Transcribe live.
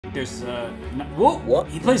There's whoa! What?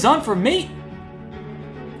 He plays on for mate.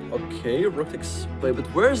 Okay, rook takes. Wait, but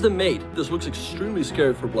where's the mate? This looks extremely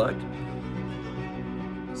scary for black.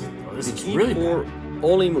 Oh, this is King really E4 bad.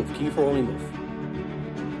 only move. King E4 only move.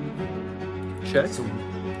 Check. So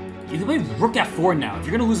you can play rook f4 now. If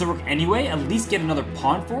you're gonna lose the rook anyway, at least get another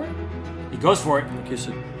pawn for it. He goes for it. Okay,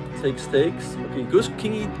 so takes. Okay, goes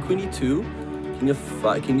queen e2, king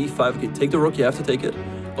f5, king e5. Okay, take the rook. You have to take it.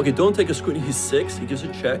 Okay, don't take a queen e6. He gives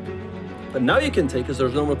a check. But now you can take because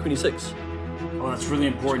there's no more queen e6. Oh, that's really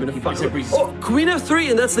important. Oh, queen f3,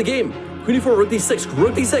 and that's the game. Queen e4, rook d6,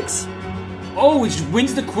 rook d6. Oh, he just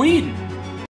wins the queen.